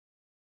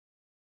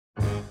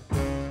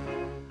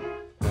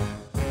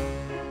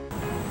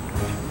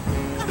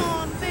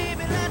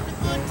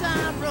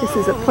This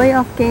is a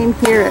playoff game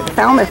here at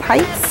Falmouth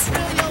Heights.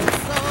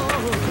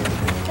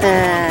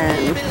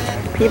 And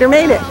Peter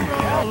made it.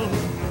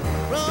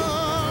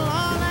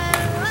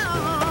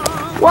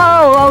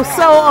 Whoa, oh,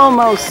 so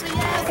almost.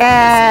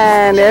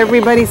 And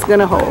everybody's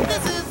gonna hold.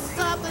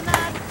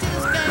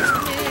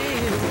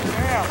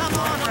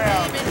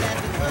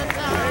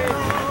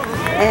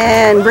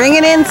 And bring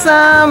it in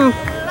some.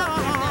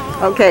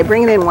 Okay,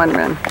 bring it in one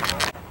run.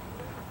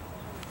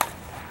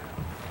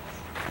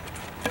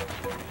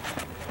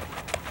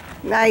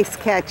 Nice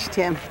catch,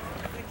 Tim.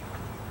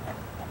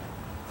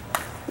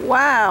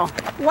 Wow,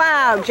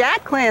 wow,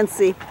 Jack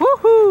Clancy.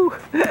 Woohoo!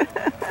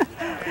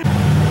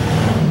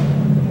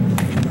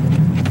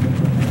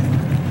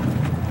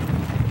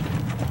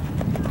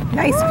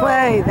 Nice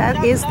play.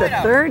 That is the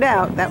third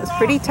out. That was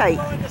pretty tight.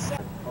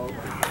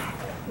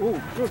 Ooh,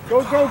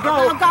 go, go,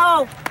 go.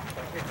 Go.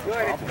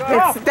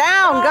 It's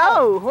down.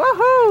 Go.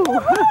 Woohoo!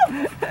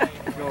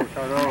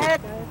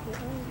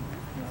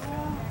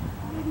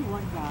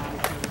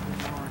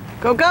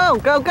 Go, go,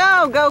 go,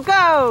 go, go,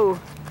 go.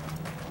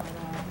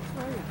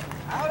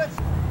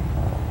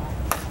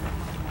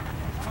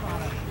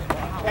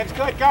 That's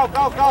good. Go,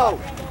 go, go.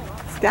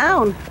 It's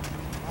down.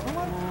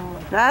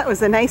 That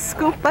was a nice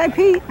scoop by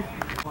Pete.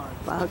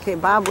 Okay,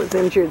 Bob was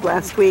injured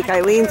last week.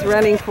 Eileen's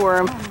running for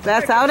him.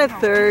 That's out at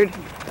third.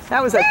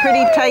 That was a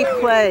pretty tight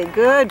play.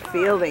 Good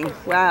fielding.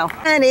 Wow.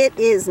 And it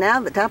is now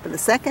the top of the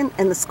second,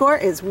 and the score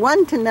is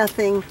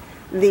 1-0.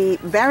 The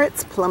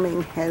Barrett's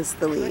Plumbing has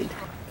the lead.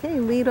 Okay,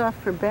 lead off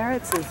for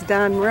Barrett's is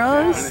Don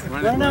Rose.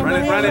 Run.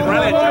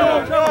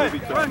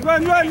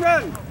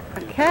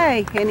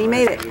 Okay, and he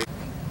made it.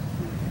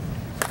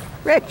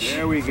 Rich.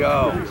 There we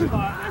go.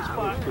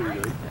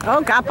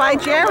 Oh, got by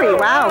Jerry.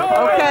 Wow.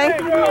 Okay.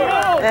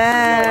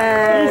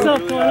 And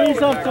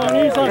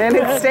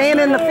it's staying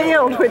in the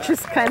field, which is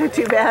kind of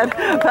too bad.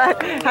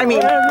 But, I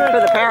mean, for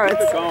the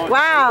Parrots.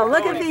 Wow,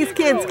 look at these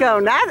kids go.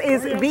 That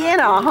is being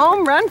a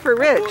home run for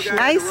Rich.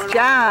 Nice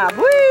job.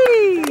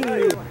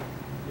 Whee!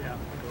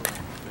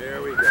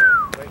 There we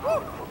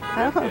go.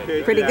 Oh,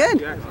 pretty good.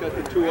 Jack's got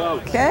the 2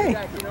 outs. Okay.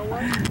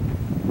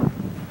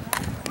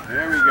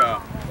 There we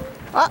go.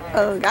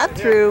 Uh-oh, got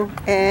through.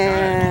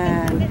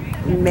 And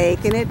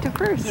making it to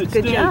first.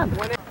 Good job.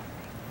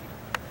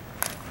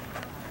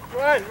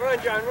 Run,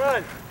 John,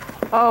 run.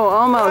 Oh,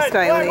 almost,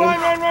 Eileen. Run.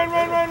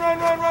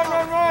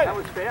 That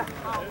was fair.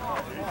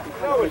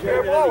 That was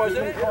fair ball,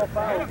 wasn't it?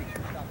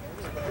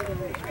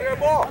 Fair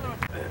ball.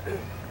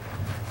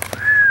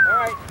 All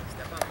right.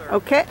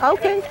 Okay,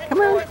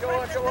 come on.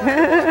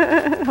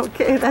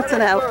 Okay, that's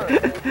an out.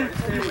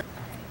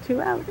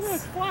 2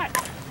 outs.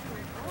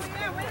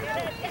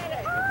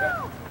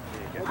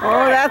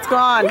 Oh, that's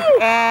gone.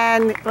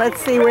 And let's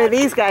see where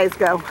these guys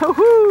go.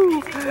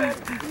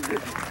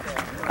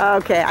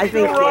 Okay, I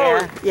think,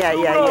 yeah.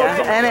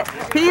 And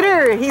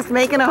Peter, he's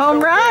making a home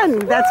run.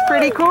 That's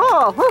pretty cool.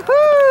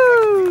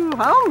 Woohoo!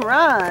 Home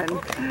run.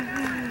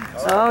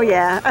 Oh,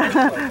 yeah.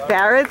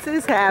 Barrett's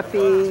is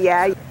happy.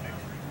 Yeah.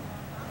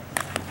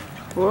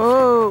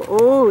 Whoa.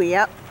 Oh,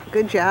 yep.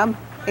 Good job.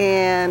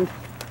 And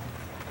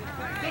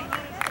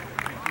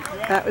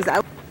that was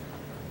out.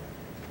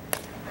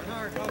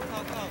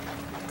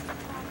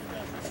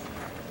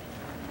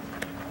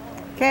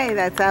 Okay,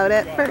 that's out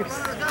at first.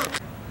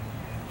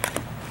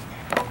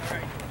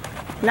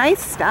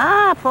 Nice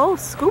stop. Oh,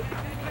 scoop.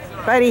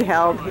 But he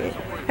held.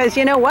 Because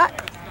you know what?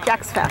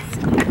 Jack's fast.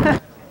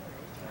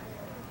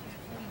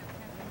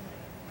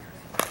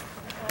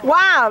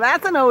 Wow,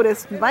 that's an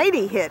Otis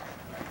mighty hit.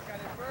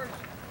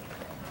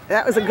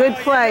 That was a good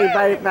play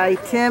by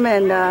Tim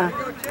and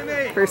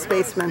first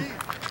baseman.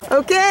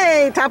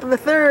 Okay, top of the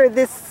third.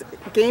 This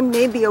game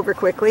may be over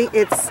quickly.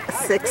 It's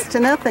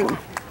 6-0.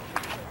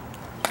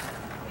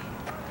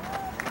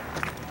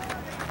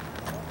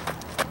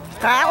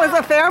 That was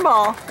a fair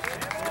ball.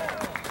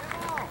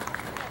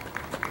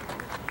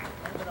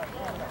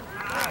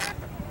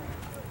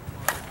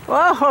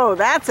 Whoa,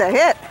 that's a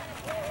hit.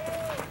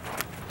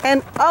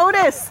 And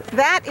Otis,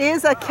 that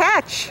is a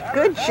catch.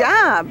 Good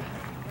job.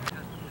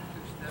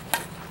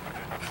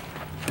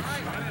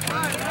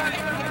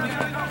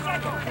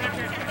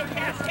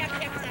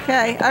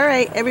 Okay, all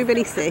right,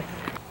 everybody safe.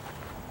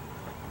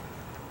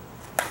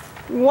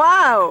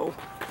 Wow.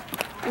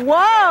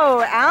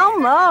 Whoa,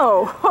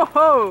 Almo.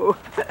 Ho-ho.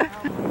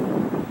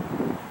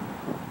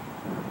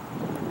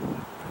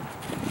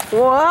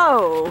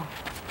 Whoa.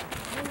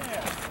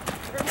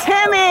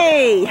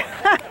 Timmy.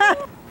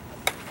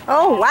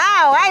 Oh,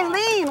 wow,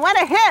 Eileen, what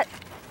a hit.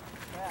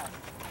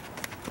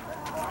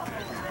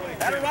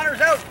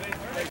 Runners out.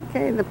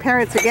 Okay, the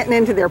Parrots are getting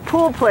into their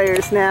pool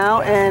players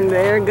now, and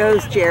there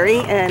goes Jerry,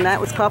 and that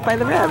was caught by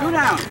the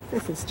Rev.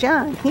 This is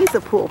John. He's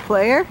a pool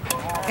player,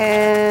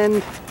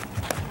 and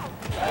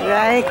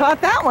I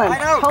caught that one.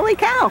 Holy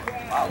cow.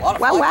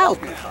 Wow.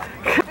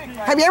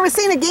 Have you ever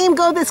seen a game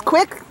go this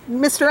quick,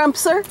 Mr.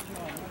 Umpser?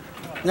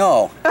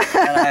 No, and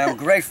I am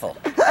grateful.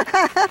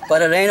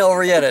 But it ain't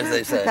over yet, as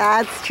they say.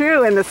 That's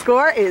true, and the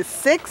score is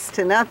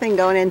 6-0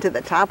 going into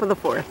the top of the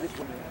fourth.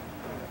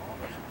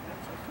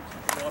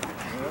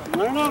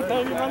 Run it out,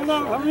 baby, run it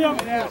out. Hurry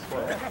up.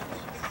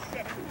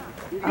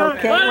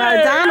 Okay,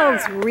 well,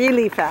 Donald's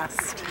really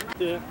fast.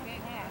 Yeah.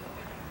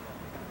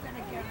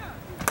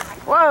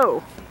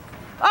 Whoa.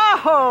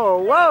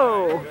 Oh,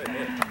 whoa.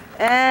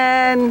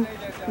 And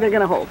they're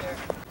going to hold.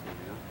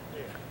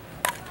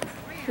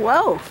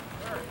 Whoa.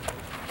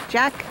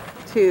 Jack,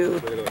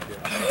 2.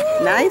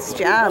 Nice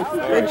job.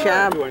 Good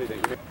job.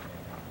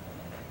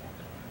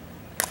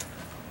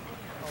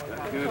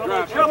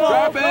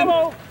 Drop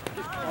in.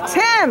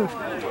 Tim!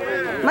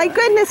 My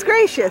goodness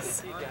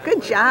gracious.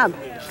 Good job.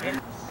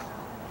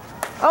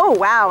 Oh,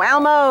 wow.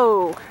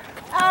 Elmo.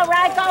 All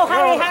right, go,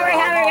 hurry,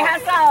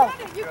 hustle.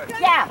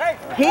 Yeah.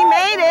 He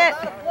made it.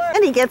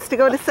 And he gets to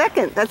go to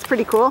second. That's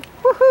pretty cool.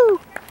 Woohoo.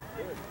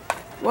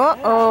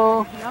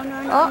 Uh-oh.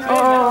 Uh-oh,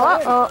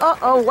 uh-oh,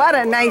 uh-oh. What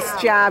a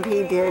nice job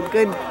he did.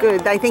 Good,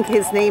 good. I think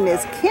his name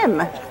is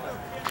Kim.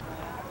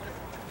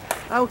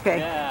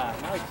 Okay.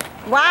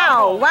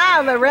 Wow,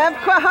 wow, the rev,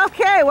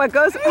 okay, what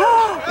goes,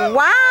 oh,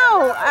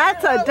 wow,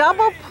 that's a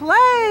double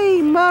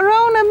play,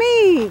 Marona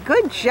me,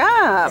 good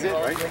job.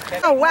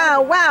 Oh,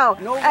 wow, wow,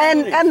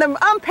 and the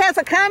ump has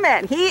a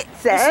comment, he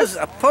says. This is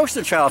a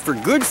poster child for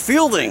good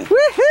fielding.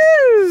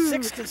 Woohoo!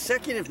 6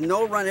 consecutive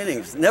no-run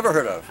innings, never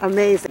heard of.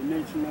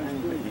 Amazing.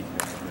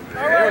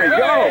 There we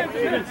go.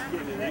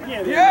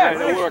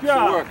 Yeah, it works, it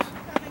works.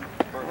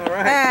 All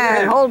right.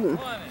 And Holden.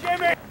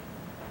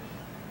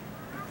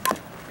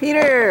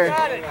 Peter.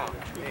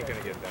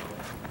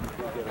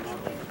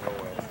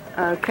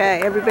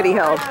 Okay, everybody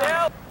held.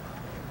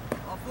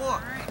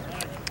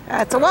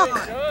 That's a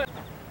walk.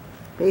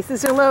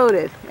 Bases are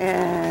loaded,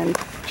 and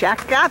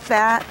Jack got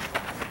that.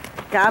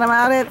 Got him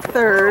out at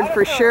third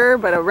for sure,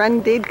 but a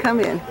run did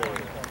come in.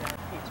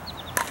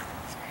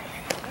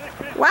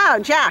 Wow,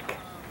 Jack.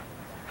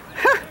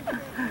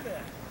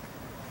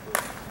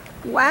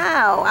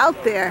 Wow,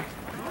 out there.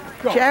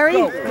 Jerry,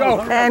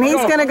 and he's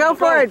going to go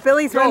for it.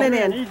 Billy's running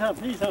in. He's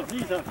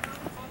up.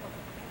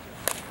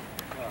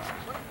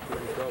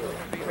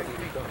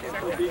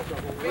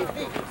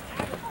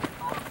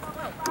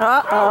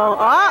 Uh-oh,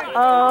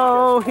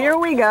 uh-oh, here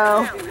we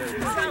go.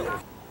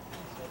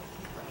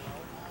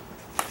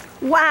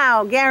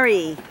 Wow,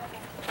 Gary.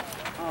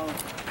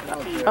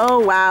 Oh,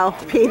 wow,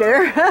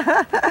 Peter.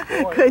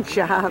 Good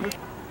job.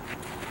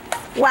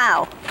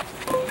 Wow.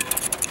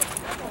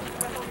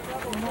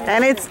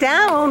 And it's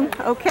down.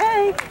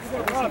 Okay.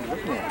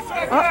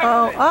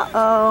 Uh-oh,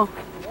 uh-oh.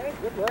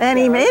 And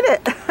he made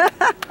it.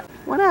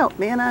 One out,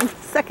 man on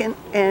second.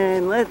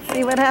 And let's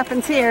see what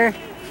happens here.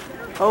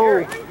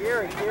 Oh.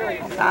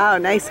 Oh,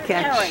 nice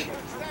catch.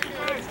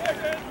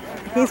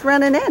 He's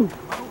running in.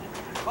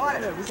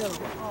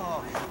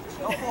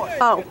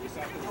 Oh.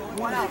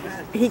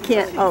 He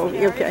can't. Oh,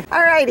 okay.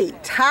 All righty.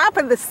 Top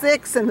of the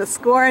 6th, and the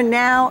score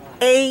now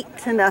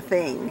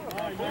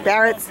 8-0.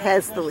 Barrett's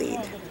has the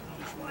lead.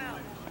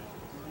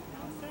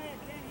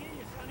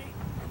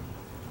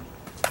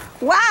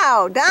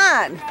 Wow,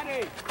 Don.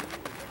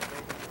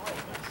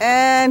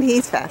 And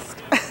he's fast.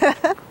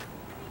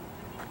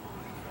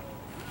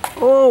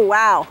 Oh,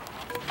 wow.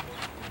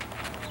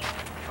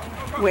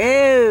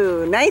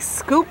 Whoa, nice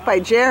scoop by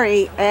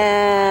Jerry.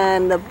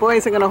 And the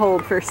boys are going to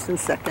hold first and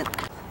second.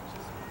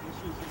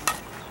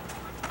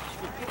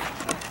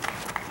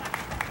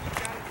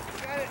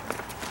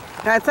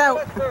 That's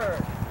out.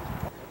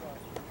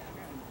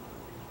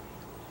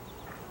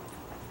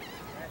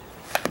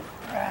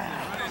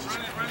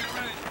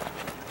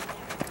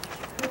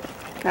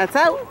 That's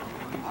out.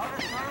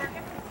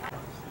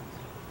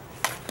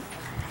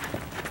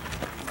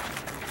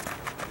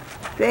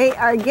 They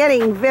are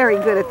getting very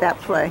good at that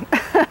play.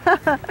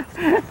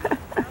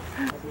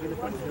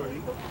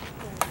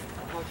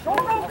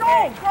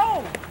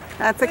 Go.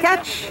 That's a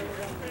catch.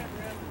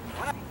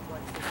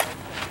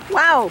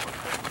 Wow.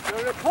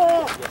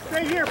 Paul,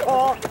 stay here,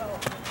 Paul.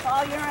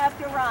 Paul, you don't have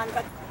to run,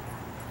 but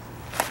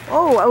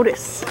Oh,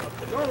 Otis.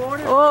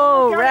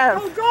 Oh,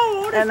 Rev.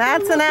 Go, Otis. And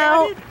that's an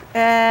out.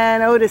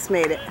 And Otis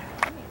made it.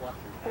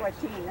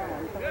 14.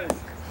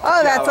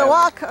 Oh, that's a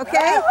walk.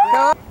 Okay.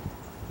 Go.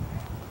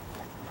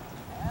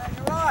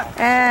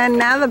 And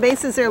now the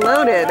bases are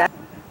loaded.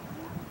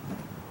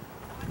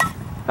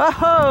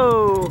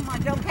 Oh, Come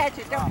on, don't catch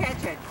it.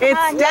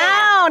 it's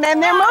down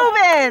and they're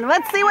moving.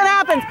 Let's see what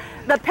happens.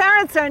 The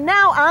parents are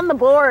now on the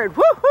board.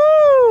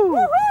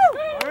 Woohoo!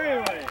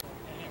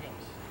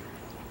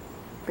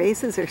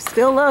 Bases are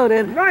still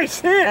loaded. Nice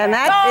hit. And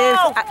that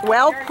is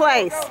well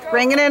placed.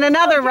 Bringing in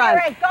another run.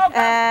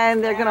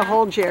 And they're going to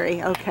hold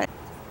Jerry. Okay.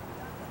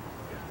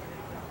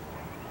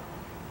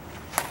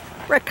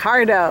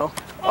 Ricardo.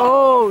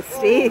 Oh,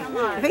 Steve.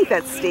 I think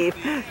that's Steve.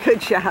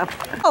 Good job.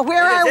 Oh,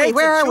 where are we?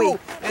 Where are we?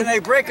 And they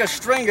break a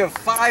string of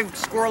 5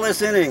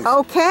 scoreless innings.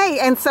 Okay,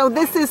 and so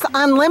this is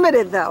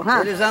unlimited though,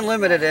 huh? It is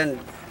unlimited, and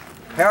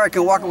Parrot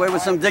can walk away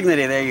with some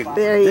dignity. They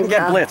didn't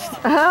get blitzed.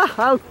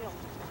 Oh.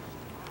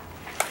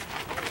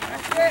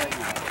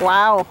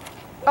 Wow.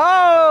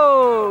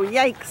 Oh,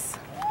 yikes.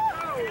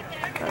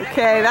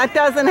 Okay, that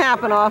doesn't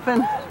happen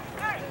often.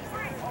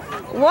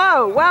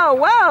 Whoa, whoa,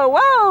 whoa,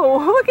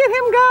 whoa! Look at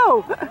him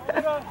go!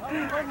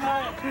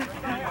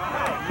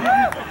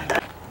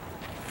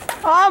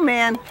 Oh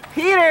man,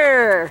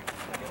 Peter!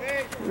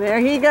 There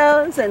he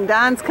goes, and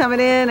Don's coming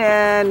in,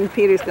 and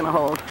Peter's gonna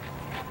hold.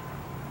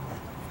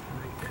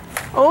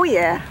 Oh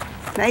yeah,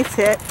 nice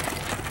hit.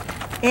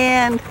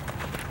 And,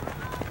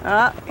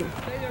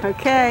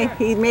 okay,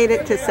 he made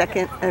it to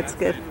second. That's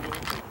good.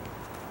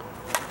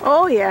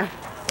 Oh yeah.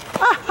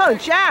 Oh,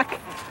 Jack!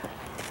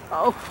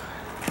 Oh.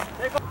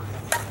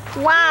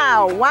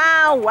 Wow,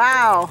 wow,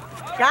 wow.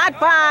 Got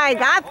by,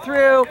 got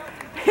through.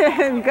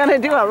 Gonna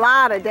do a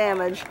lot of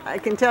damage, I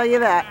can tell you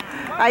that.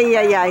 Ay,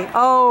 ay, ay.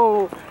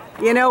 Oh,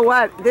 you know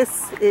what?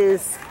 This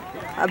is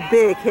a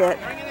big hit,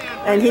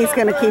 and he's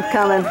gonna keep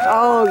coming.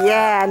 Oh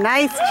yeah,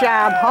 nice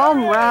job,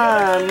 home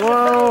run.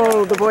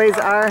 Whoa, the boys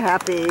are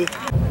happy.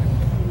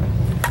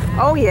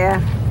 Oh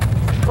yeah,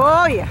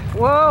 oh yeah,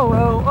 whoa,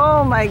 whoa,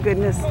 oh my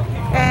goodness.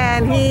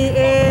 And he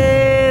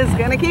is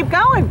gonna keep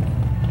going,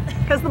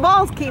 because the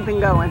ball's keeping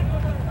going.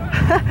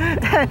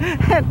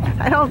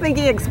 I don't think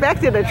he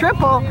expected a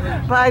triple,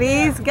 but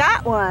he's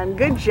got one.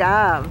 Good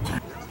job.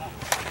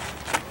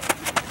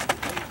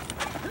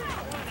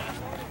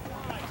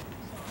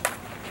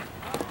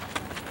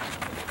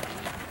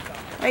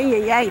 Ay,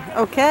 ay, ay.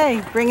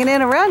 Okay, bringing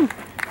in a run.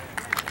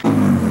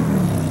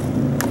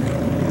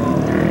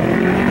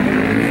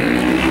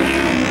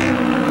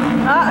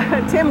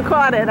 Tim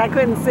caught it. I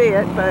couldn't see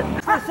it, but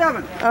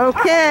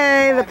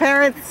okay. The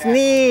parents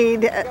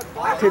need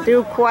to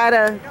do quite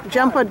a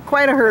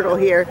hurdle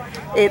here.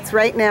 It's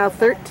right now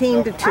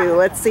 13-2.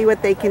 Let's see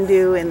what they can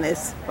do in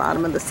this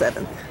bottom of the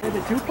 7th.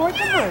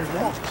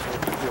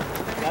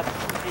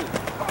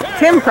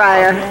 Tim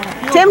Pryor.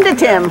 Tim to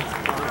Tim.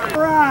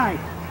 Right.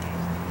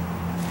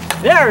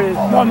 There it is.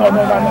 No.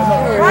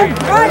 Run.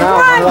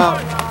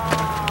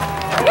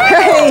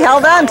 He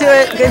held on to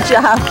it. Good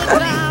job.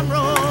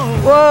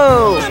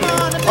 Whoa.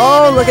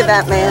 Oh, look at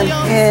that man.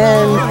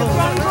 And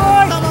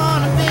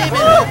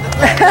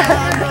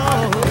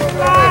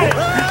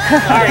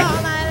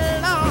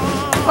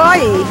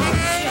Oi.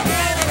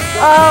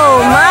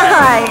 Oh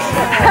my.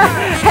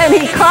 And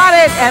he caught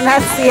it, and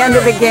that's the end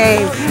of the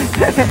game.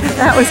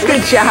 That was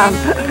good job.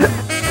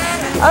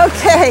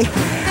 Okay.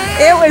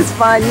 It was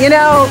fun. You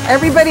know,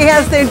 everybody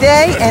has their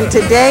day, and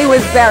today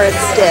was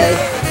Barrett's day.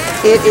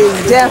 It is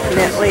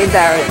definitely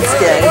Barrett's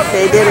day.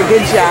 They did a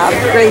good job.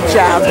 Great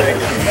job.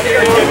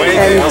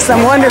 And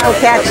some wonderful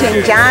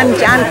catching. John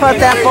caught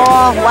that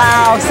ball.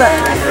 Wow. So,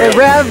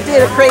 Rev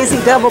did a crazy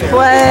double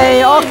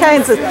play. All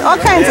kinds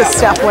of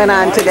stuff went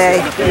on today.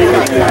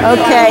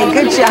 Okay,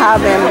 good job.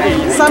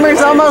 And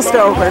summer's almost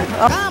over.